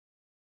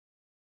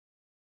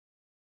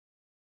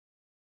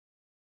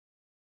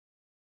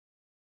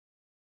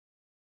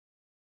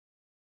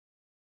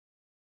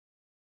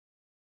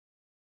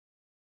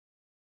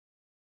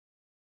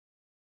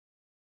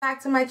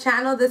Back to my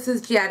channel. This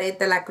is Rite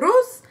de la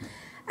Cruz,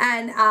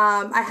 and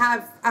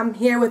I'm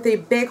here with a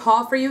big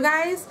haul for you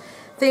guys.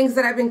 Things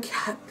that I've been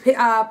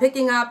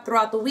picking up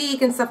throughout the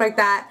week and stuff like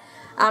that.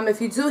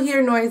 If you do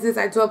hear noises,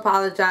 I do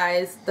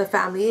apologize. The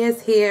family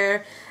is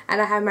here,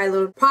 and I have my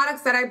little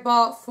products that I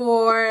bought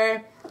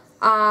from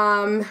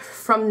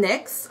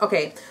NYX.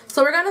 Okay,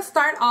 so we're gonna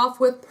start off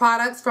with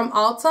products from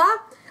Ulta,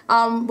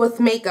 with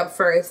makeup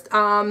first.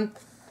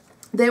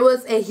 There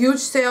was a huge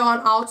sale on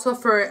Ulta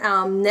for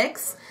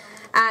NYX,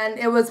 and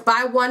it was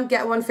buy one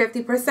get one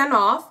 50%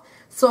 off.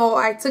 So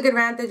I took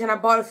advantage and I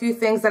bought a few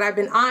things that I've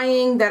been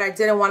eyeing that I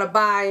didn't want to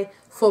buy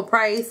full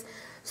price.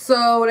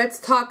 So let's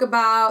talk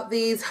about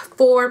these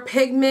 4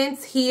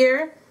 pigments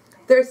here.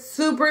 They're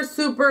super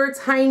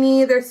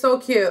tiny. They're so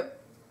cute.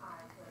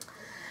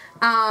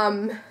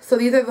 So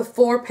these are the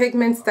 4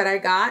 pigments that I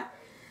got,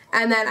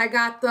 and then I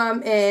got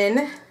them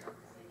in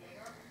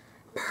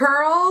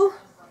Pearl,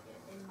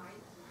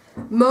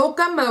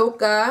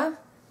 Mocha,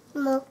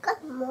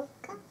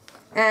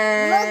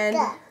 and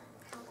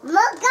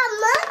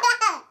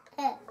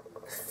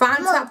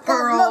Fanta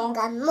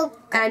Pearl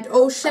and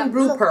Ocean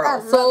Blue Pearl.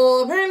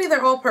 So apparently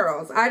they're all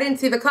pearls. I didn't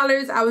see the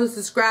colors. I was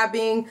just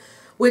grabbing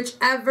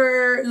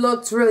whichever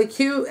looked really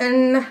cute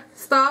and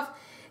stuff.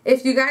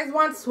 If you guys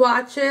want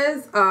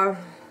swatches,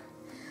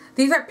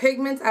 these are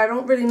pigments. I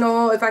don't really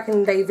know if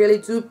they really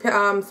do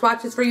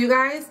swatches for you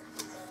guys.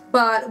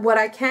 But what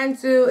I can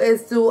do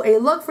is do a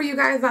look for you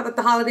guys. Now that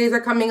the holidays are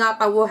coming up,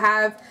 I will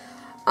have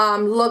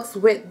looks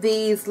with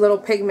these little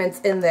pigments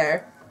in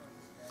there.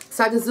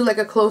 So I just do like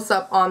a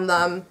close-up on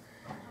them.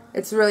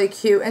 It's really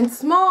cute and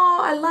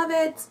small. I love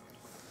it.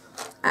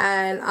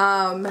 And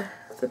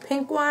the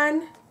pink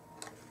one.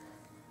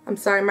 I'm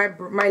sorry,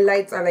 my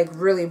lights are like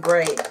really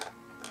bright.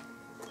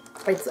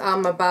 It's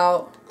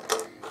about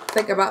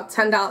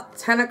 10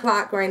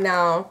 o'clock right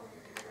now.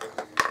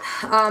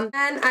 And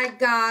I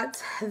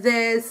got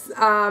this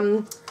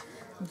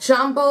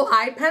jumbo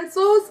eye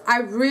pencils. I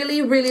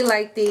really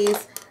like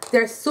these.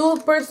 They're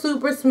super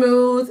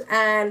smooth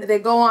and they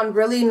go on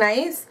really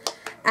nice.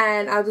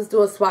 And I'll just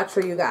do a swatch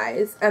for you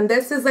guys. And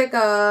this is like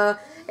a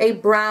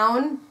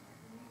brown.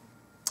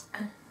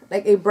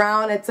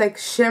 It's like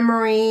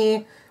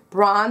shimmery,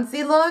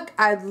 bronzy look.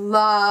 I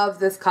love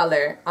this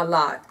color a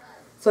lot.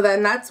 So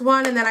then that's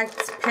one. And then I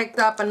picked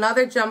up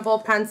another jumbo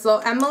pencil.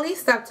 Emily,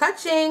 stop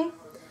touching.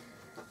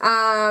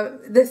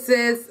 This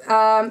is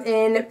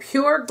in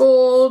pure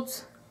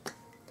gold,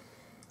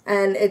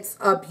 and it's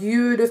a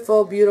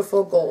beautiful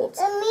gold.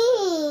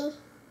 Mommy.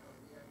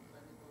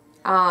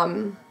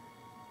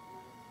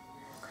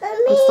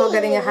 I'm still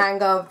getting a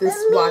hang of these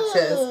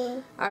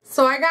swatches.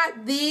 So I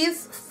got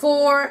these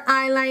 4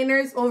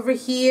 eyeliners over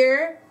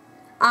here,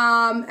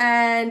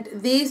 and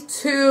these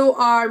 2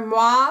 are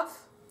mauve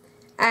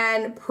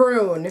and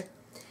prune,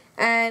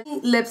 and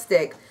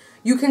lipstick.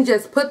 You can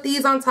just put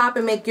these on top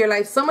and make your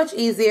life so much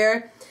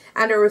easier.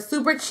 And they were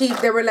super cheap.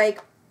 They were like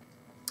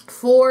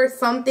 $4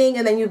 something,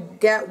 and then you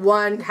get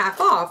one half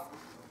off.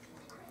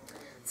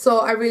 So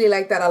I really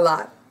like that a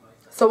lot.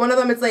 So one of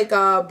them is like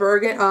a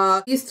burgundy.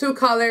 These 2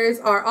 colors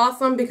are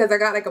awesome because I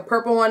got like a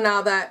purple one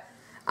now that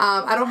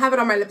I don't have it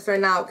on my lips right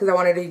now because I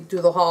wanted to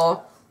do the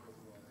haul.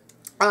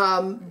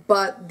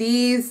 But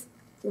these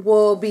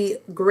will be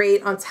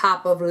great on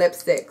top of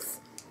lipsticks.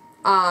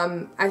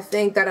 I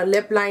think that a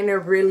lip liner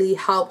really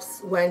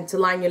helps to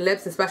line your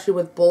lips, especially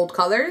with bold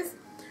colors.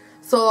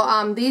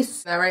 So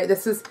these, all right,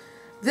 this is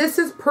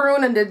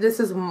prune and this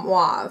is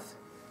mauve.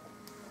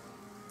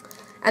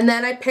 And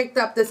then I picked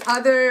up this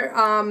other,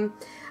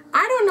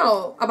 I don't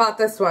know about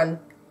this one.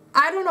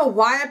 I don't know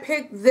why I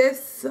picked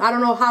this. I don't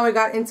know how it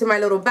got into my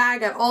little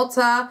bag at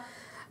Ulta.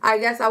 I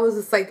guess I was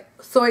just like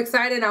so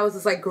excited. I was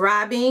just like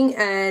grabbing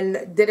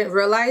and didn't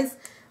realize.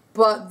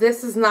 But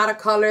this is not a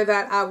color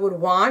that I would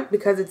want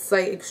because it's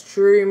like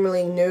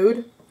extremely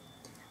nude.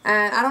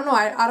 And I don't know,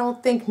 I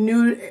don't think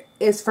nude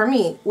is for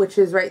me, which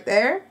is right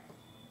there.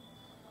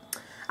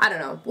 I don't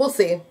know, we'll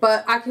see.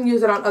 But I can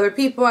use it on other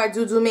people. I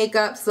do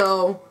makeup,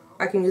 so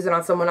I can use it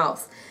on someone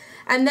else.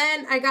 And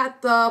then I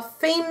got the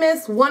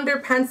famous Wonder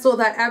Pencil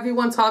that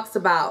everyone talks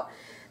about.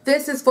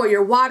 This is for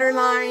your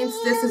waterlines.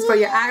 This is for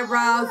your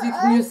eyebrows. You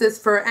can use this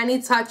for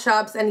any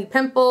touch-ups, any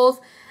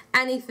pimples,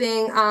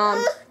 anything.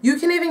 You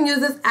can even use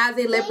this as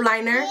a lip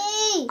liner,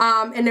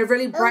 and it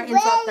really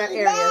brightens up that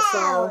area.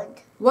 So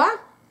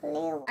what?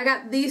 I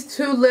got these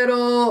 2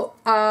 little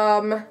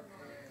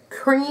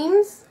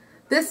creams.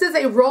 This is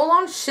a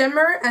roll-on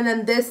shimmer, and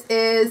then this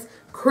is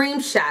cream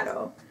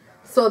shadow.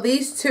 So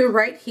these 2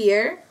 right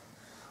here.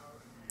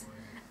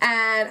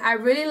 And I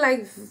really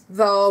like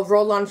the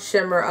roll-on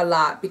shimmer a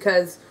lot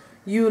because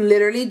you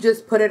literally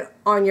just put it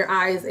on your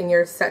eyes and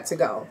you're set to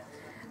go.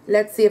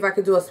 Let's see if I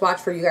could do a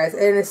swatch for you guys.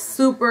 And it's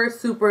super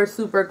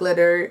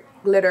glittery.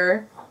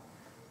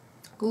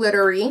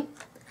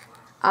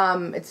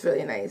 It's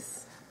really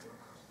nice.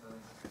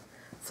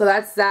 So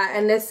that's that.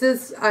 And this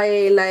is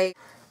a like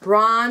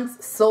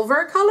bronze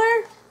silver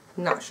color.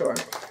 Not sure.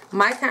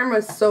 My camera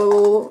is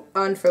so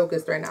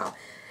unfocused right now.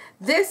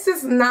 This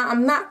is not,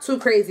 I'm not too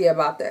crazy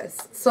about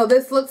this. So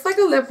this looks like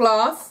a lip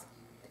gloss,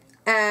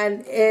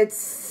 and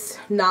it's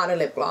not a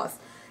lip gloss.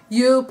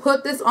 You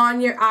put this on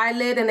your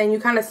eyelid and then you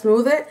kind of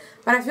smooth it,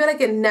 but I feel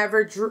like it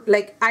never,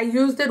 like I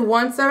used it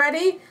once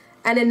already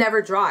and it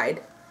never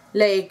dried.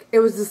 Like it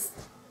was just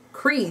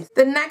creased.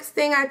 The next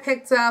thing I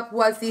picked up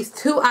was these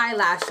 2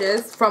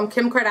 eyelashes from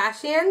Kim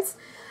Kardashian's.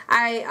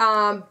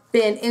 I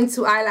been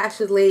into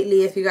eyelashes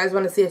lately. If you guys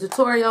want to see a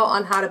tutorial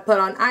on how to put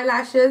on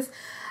eyelashes,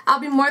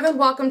 I'll be more than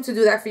welcome to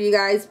do that for you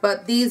guys.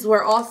 But these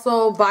were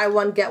also buy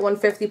one get one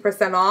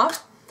 50%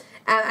 off.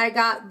 And I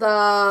got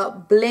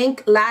the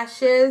Blink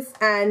lashes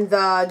and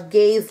the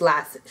Gaze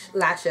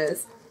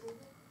lashes.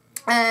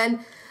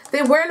 And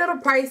they were a little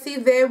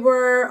pricey. They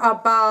were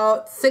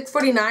about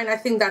 $6.49. I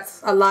think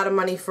that's a lot of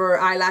money for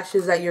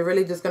eyelashes that you're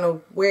really just going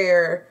to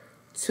wear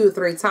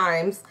 2-3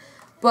 times.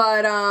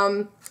 But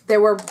they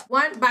were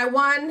buy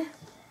one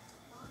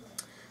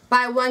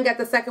get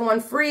the second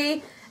one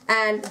free.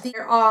 And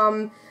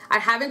I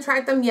haven't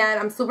tried them yet.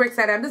 I'm super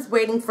excited. I'm just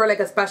waiting for like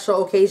a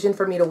special occasion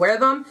for me to wear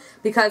them,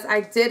 because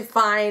I did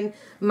find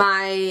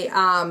my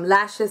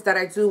lashes that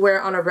I do wear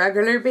on a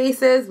regular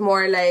basis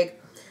more like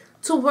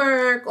to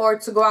work or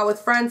to go out with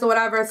friends or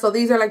whatever. So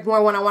these are like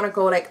more when I want to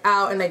go like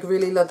out and like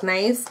really look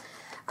nice.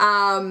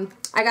 I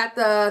got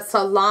the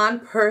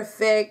Salon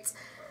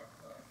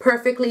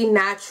Perfectly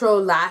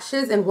Natural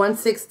lashes in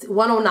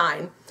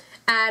 109,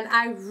 and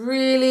I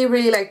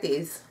really like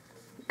these.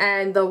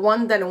 And the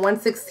one that in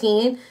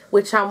 116,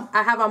 which I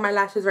have on my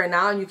lashes right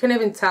now, and you can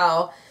even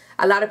tell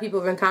a lot of people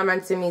have been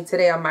commenting me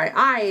today on my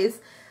eyes.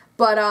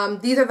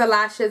 But these are the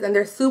lashes, and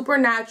they're super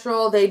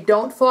natural. They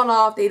don't fall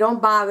off. They don't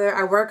bother.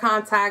 I wear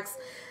contacts,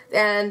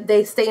 and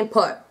they stay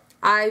put.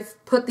 I've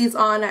put these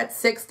on at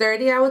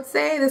 6:30, I would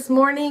say, this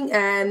morning,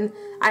 and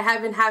I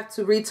haven't had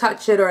to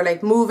retouch it or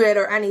like move it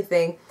or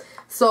anything.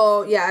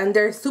 So yeah, and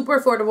they're super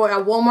affordable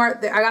at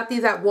Walmart. I got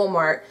these at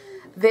Walmart.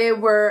 They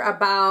were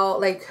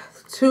about like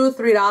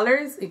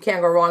 $2-3. You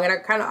can't go wrong. And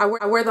I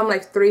wear them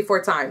like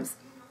 3-4 times.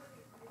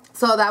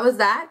 So that was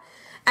that.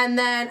 And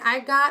then I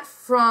got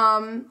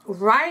from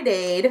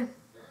Rite,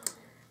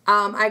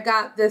 I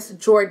got this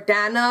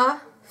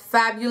Jordana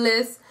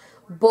Fabulous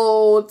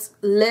Bold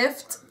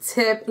Lift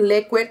Tip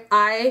Liquid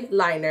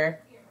Eyeliner.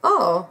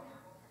 Oh,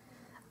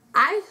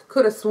 I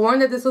could have sworn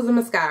that this was a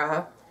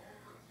mascara.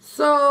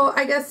 So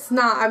I guess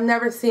not. I've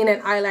never seen an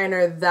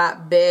eyeliner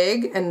that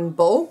big and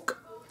bulk.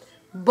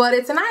 But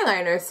it's an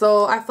eyeliner,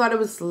 so I thought it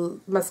was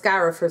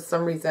mascara for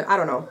some reason. I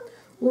don't know.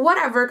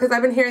 Whatever, because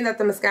I've been hearing that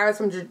the mascaras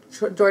from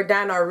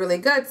Jordana are really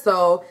good,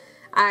 so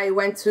I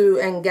went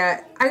to and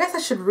get, I guess I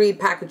should read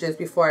packages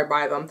before I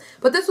buy them.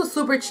 But this was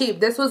super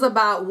cheap. This was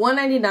about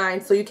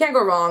 $1.99, so you can't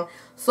go wrong.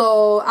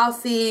 So I'll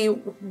see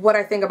what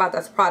I think about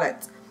this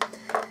product.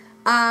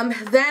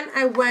 Then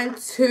I went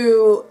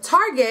to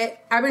Target.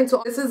 I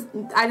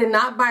did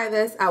not buy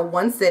this at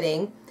one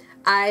sitting.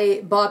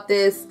 I bought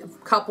this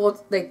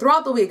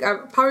throughout the week.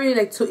 Probably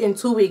like in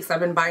 2 weeks I've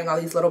been buying all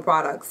these little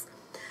products.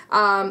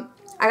 I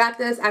got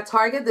this at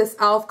Target, this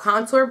e.l.f.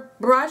 contour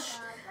brush.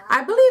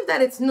 I believe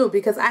that it's new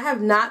because I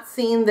have not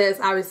seen this.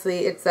 Obviously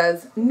it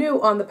says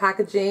new on the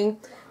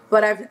packaging,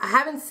 but I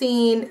haven't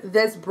seen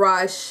this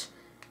brush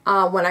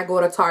when I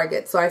go to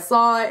Target. So I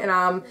saw it, and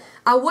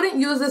I wouldn't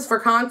use this for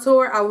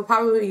contour. I would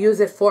probably use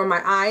it for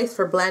my eyes,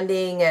 for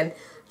blending and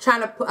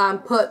trying to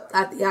put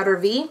at the outer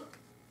V.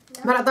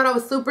 But I thought it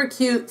was super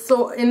cute,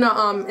 so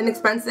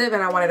inexpensive,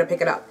 and I wanted to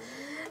pick it up.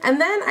 And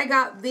then I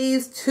got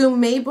these 2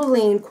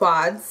 Maybelline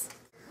quads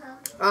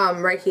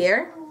right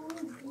here.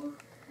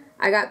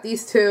 I got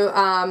these 2.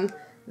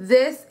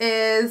 This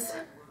is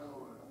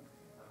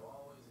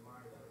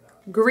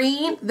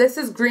green. This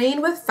is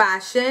Green with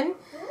Fashion.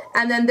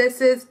 And then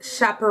this is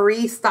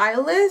Chaperie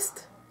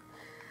Stylist.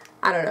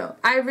 I don't know.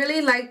 I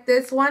really like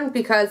this one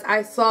because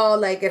I saw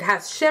like it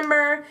has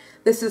shimmer.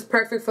 This is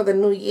perfect for the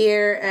new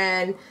year.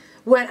 And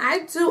when I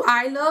do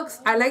eye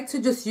looks, I like to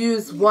just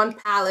use one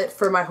palette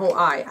for my whole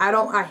eye.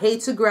 I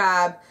hate to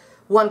grab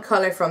one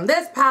color from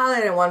this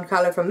palette and one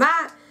color from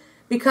that,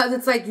 because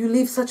it's like you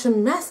leave such a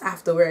mess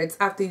afterwards.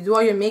 After you do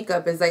all your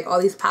makeup, it's like all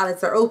these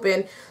palettes are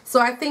open. So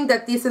I think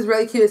that this is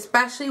really cute,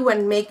 especially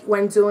when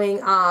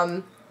doing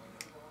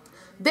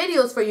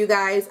videos for you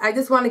guys. I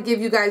just want to give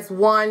you guys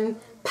one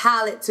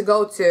palette to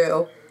go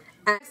to.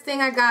 And next thing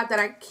I got that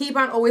I keep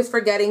on always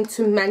forgetting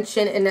to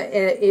mention in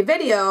a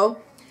video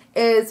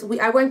is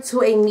I went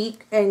to a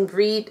meet and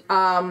greet,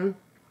 I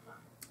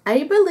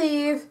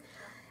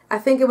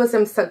think it was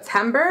in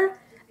September,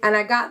 and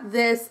I got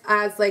this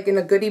as like in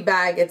a goodie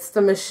bag. It's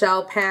the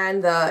Michelle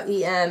Pan, the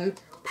EM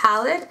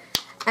palette,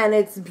 and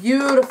it's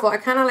beautiful. I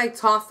kind of like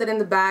tossed it in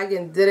the bag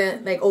and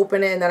didn't like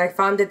open it, and then I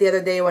found it the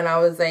other day when I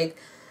was like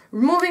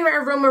moving my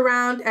room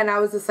around, and I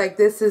was just like,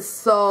 this is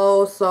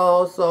so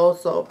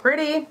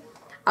pretty.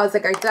 I was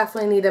like, I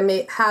definitely need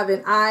to have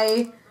an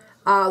eye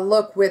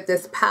look with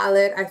this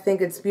palette. I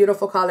think it's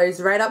beautiful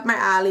colors, right up my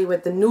alley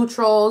with the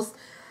neutrals.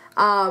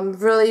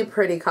 Really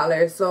pretty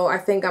colors. So I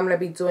think I'm going to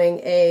be doing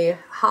a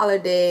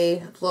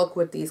holiday look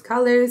with these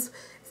colors.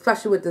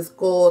 especially with this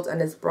gold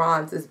and this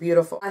bronze. It's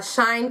beautiful. A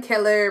Shine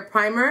Killer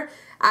Primer.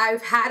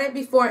 I've had it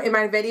before in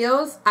my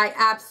videos. I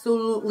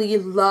absolutely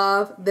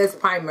love this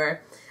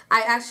primer.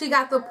 I actually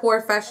got the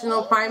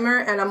Professional primer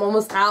and I'm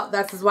almost out.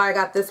 That's why I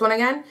got this one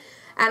again.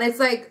 And it's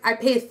like, I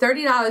paid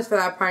 $30 for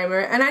that primer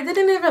and I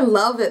didn't even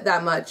love it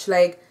that much.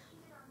 Like,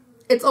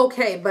 it's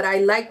okay, but I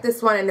like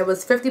this one and it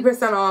was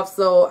 50% off,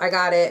 so I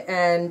got it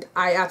and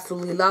I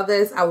absolutely love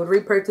this. I would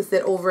repurchase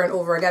it over and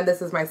over again.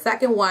 This is my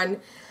second one.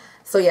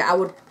 So yeah, I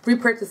would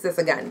repurchase this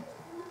again.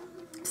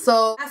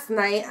 So last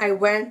night I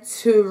went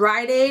to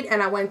Rite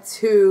and I went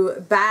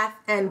to Bath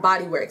and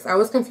Body Works. I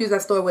was confused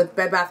that store with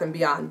Bed Bath &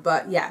 Beyond,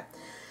 but yeah.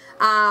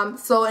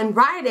 So in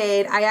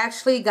Rite I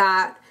actually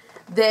got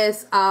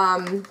this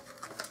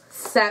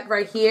set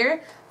right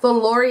here, the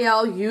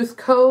L'Oreal Youth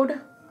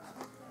Code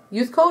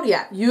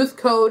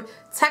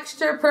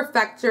Texture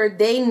Perfector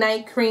Day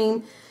Night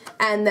Cream,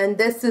 and then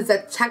this is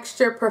a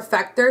Texture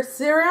Perfector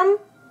Serum.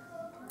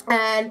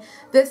 And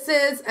this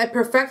is a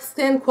perfect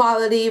skin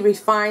quality,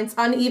 refines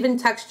uneven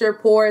texture,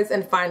 pores,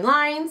 and fine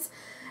lines.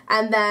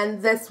 And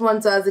then this one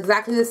does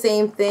exactly the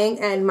same thing.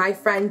 And my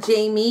friend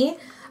Jamie,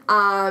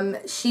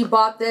 she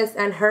bought this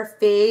and her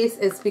face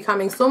is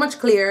becoming so much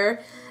clearer.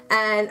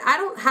 And I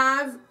don't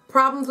have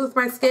problems with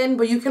my skin,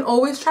 but you can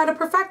always try to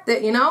perfect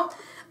it, you know?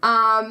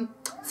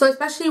 So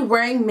especially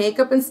wearing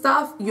makeup and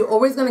stuff, you're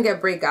always going to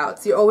get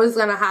breakouts. You're always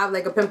going to have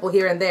like a pimple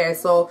here and there.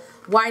 So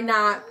why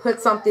not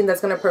put something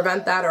that's going to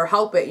prevent that or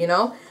help it, you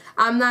know?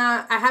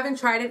 I haven't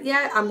tried it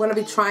yet. I'm going to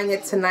be trying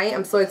it tonight.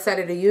 I'm so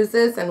excited to use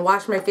this and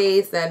wash my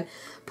face and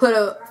put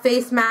a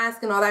face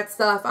mask and all that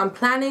stuff. I'm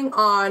planning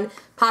on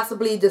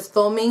possibly just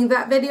filming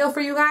that video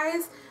for you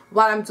guys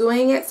while I'm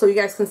doing it so you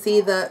guys can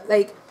see the,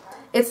 like,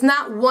 it's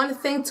not one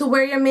thing to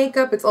wear your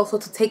makeup, it's also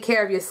to take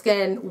care of your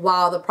skin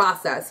while the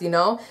process, you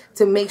know,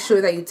 to make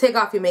sure that you take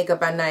off your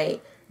makeup at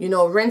night, you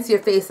know, rinse your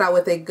face out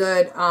with a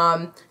good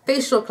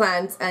facial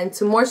cleanse and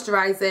to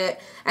moisturize it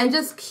and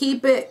just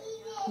keep it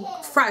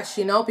fresh,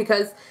 you know,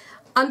 because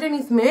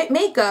underneath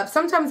makeup,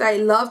 sometimes I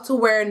love to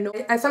wear,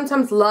 I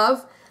sometimes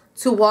love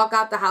to walk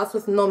out the house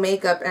with no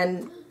makeup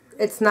and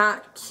it's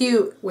not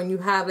cute when you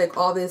have like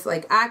all this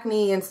like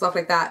acne and stuff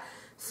like that.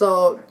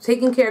 So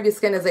taking care of your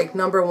skin is like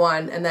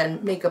 #1 and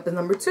then makeup is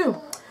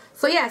 #2.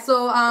 So yeah,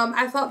 so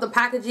I thought the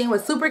packaging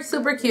was super,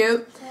 super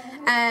cute.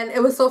 And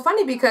it was so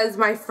funny because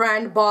my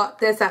friend bought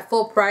this at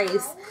full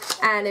price.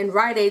 And in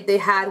Rite Aid they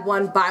had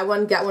one buy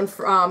one, get one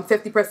for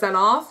 50%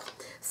 off.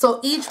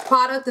 So each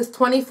product is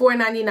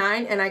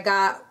 $24.99 and I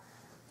got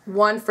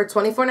one for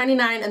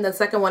 $24.99 and the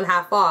second one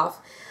half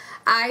off.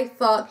 I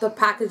thought the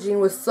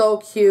packaging was so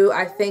cute.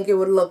 I think it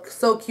would look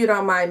so cute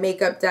on my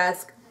makeup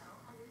desk.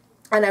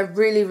 And I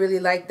really, really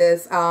like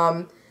this.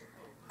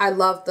 I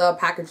love the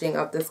packaging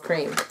of this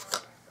cream.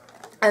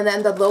 And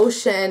then the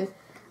lotion,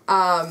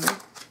 I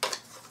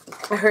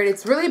heard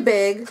it's really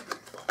big.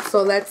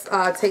 So let's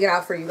take it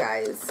out for you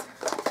guys.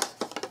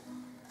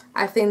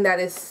 I think that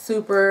is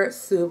super,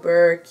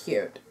 super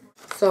cute.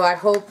 So I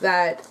hope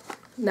that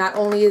not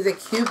only is it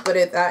cute, but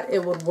that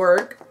it would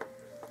work.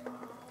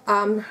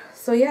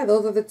 So yeah,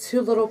 those are the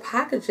two little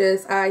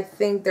packages. I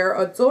think they're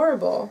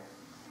adorable.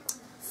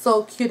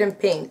 So cute and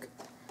pink.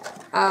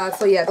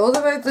 So yeah, those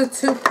are the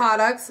two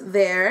products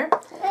there.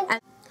 And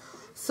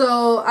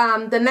so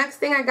the next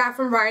thing I got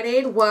from Rite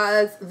Aid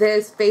was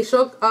this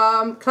facial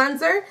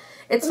cleanser.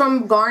 It's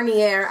from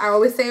Garnier. I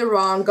always say it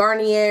wrong.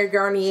 Garnier,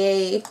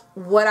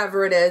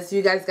 whatever it is.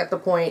 You guys get the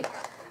point.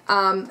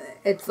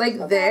 It's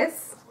like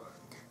this.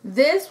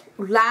 This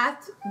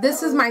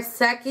is my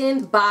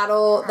second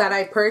bottle that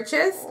I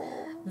purchased.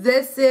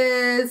 This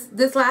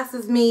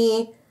lasts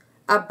me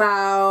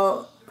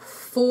about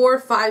 4 or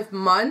 5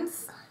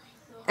 months.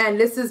 And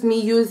this is me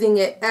using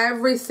it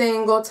every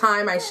single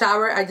time I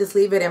shower. I just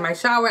leave it in my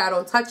shower. I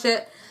don't touch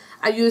it.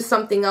 I use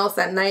something else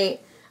at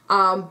night.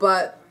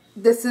 But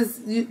this is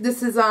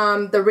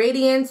the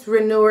Radiance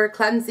Renewer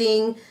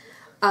Cleansing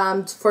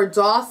for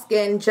dull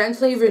skin.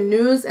 Gently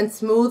renews and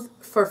smooth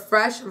for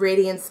fresh,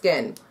 radiant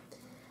skin.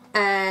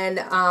 And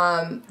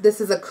this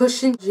is a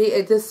cushion.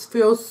 It just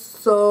feels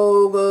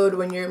so good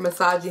when you're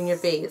massaging your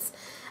face.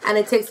 And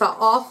it takes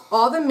off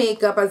all the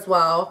makeup as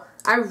well.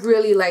 I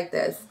really like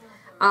this.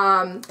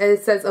 And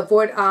it says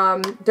avoid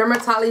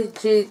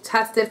dermatology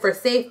tested for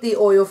safety,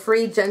 oil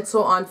free,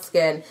 gentle on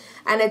skin,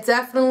 and it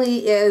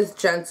definitely is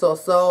gentle.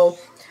 So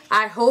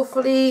I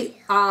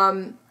hopefully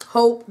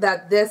hope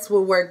that this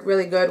will work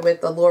really good with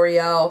the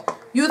L'Oreal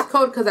Youth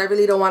Code because I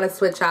really don't want to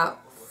switch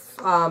out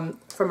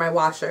for my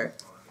washer.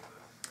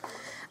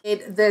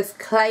 This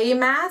clay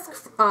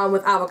mask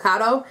with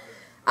avocado.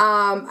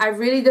 I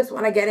really just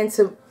want to get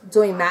into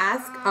doing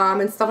masks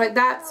and stuff like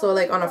that. So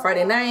like on a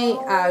Friday night,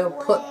 I'll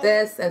put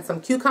this and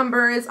some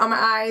cucumbers on my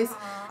eyes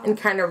and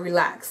kind of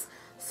relax.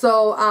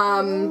 So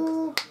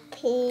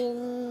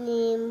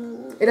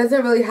it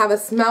doesn't really have a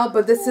smell,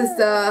 but this is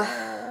the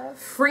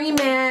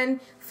Freeman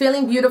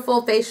Feeling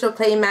Beautiful Facial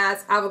Clay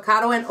Mask,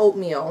 Avocado and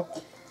Oatmeal.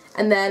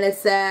 And then it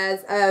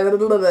says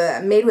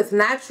made with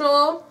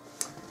natural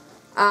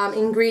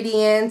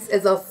Ingredients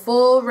is a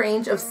full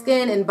range of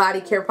skin and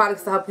body care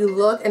products to help you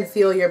look and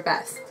feel your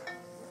best.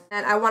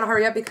 And I want to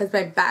hurry up because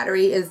my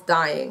battery is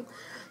dying.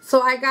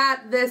 So I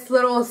got this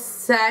little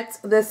set.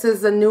 This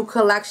is a new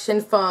collection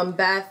from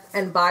Bath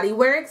and Body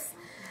Works.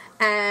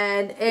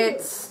 And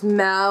it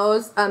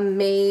smells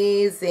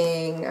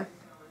amazing.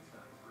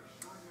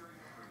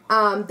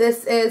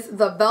 This is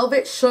the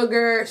Velvet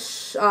Sugar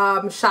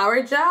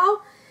Shower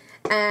Gel.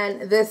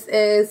 And this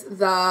is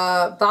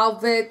the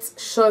Velvet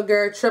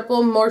Sugar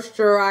Triple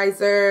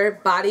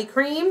Moisturizer Body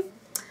Cream.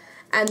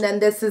 And then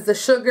this is the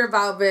Sugar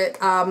Velvet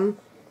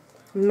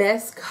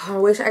Mist. I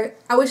wish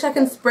I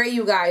can spray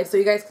you guys so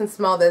you guys can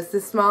smell this.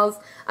 This smells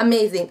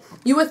amazing.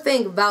 You would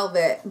think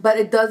velvet, but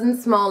it doesn't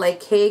smell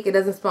like cake. It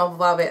doesn't smell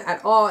velvet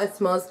at all. It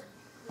smells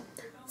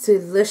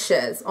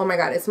delicious. Oh my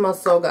god, it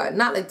smells so good.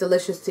 Not like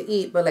delicious to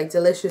eat, but like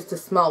delicious to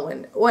smell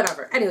when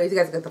whatever. Anyways, you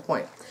guys get the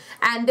point.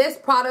 And this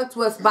product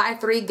was buy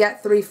 3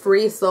 get 3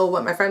 free. So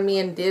what my friend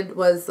Mian did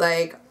was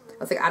like, I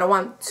was like, I don't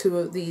want 2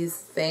 of these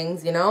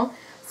things, you know.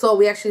 So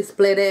we actually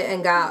split it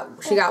and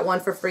she got 1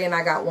 for free and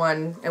I got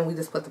 1 and we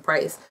just split the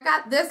price. I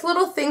got this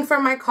little thing for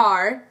my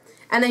car,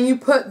 and then you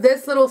put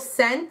this little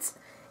scent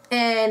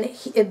in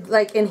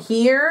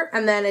here,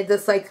 and then it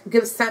just like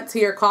gives scent to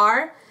your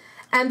car.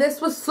 And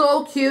this was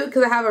so cute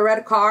because I have a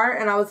red car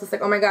and I was just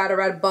like, oh my god, a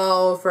red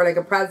bow for like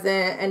a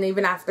present, and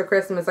even after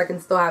Christmas I can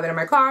still have it in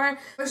my car.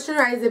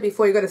 Moisturize it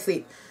before you go to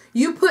sleep.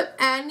 You put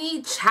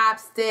any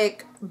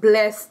chapstick,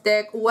 bliss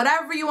stick,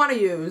 whatever you want to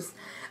use.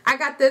 I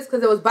got this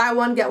because it was buy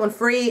 1 get 1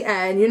 free,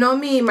 and you know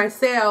me, my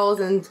sales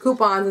and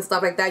coupons and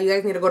stuff like that. You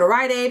guys need to go to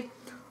Rite.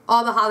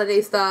 All the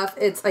holiday stuff,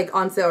 it's like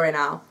on sale right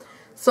now.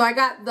 So I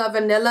got the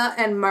Vanilla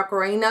and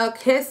Macarena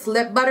Kiss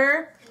Lip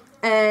Butter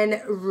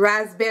and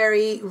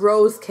Raspberry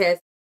Rose Kiss.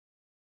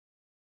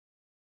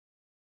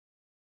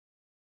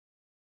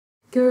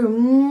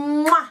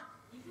 Mwah.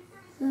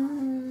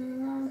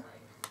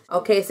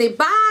 Okay, say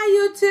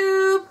bye,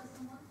 YouTube.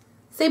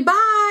 Say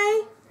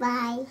bye.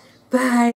 Bye. Bye.